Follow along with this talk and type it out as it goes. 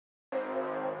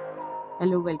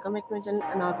Hello, welcome back to my channel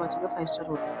and are watching a 5-star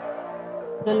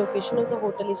hotel. The location of the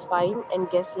hotel is fine and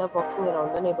guests love walking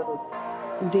around the neighborhood.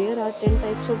 There are 10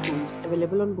 types of rooms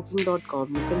available on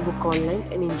booking.com. You can book online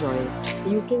and enjoy it.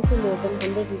 You can see more than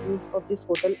 100 reviews of this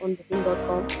hotel on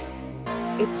booking.com.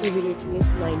 Its review rating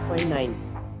is 9.9,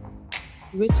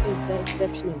 which is the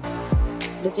exceptional.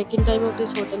 The check-in time of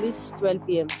this hotel is 12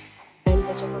 p.m. and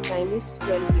the check-out time is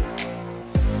 12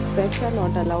 p.m. Pets are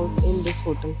not allowed in this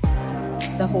hotel.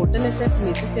 The hotel accepts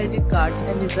major credit cards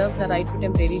and reserves the right to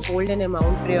temporarily hold an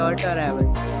amount prior to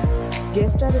arrival.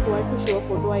 Guests are required to show a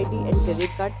photo ID and credit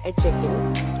card at check-in.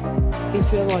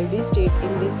 If you have already stayed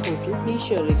in this hotel, please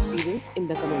share your experience in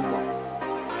the comment box.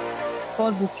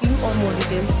 For booking or more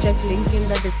details, check link in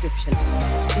the description.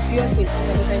 If you are facing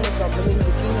any kind of problem in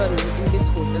booking a room in this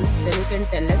hotel, then you can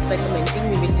tell us by commenting.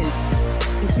 We will help you.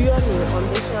 If you are new on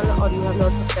this channel or you have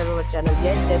not subscribed our channel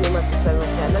yet, then you must subscribe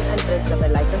our channel and press the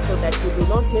bell icon so that you do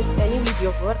not miss any video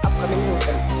of our upcoming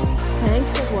hotel. Thanks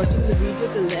for watching the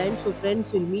video till the end. So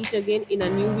friends, will meet again in a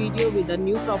new video with a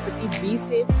new property. Be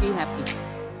safe, be happy.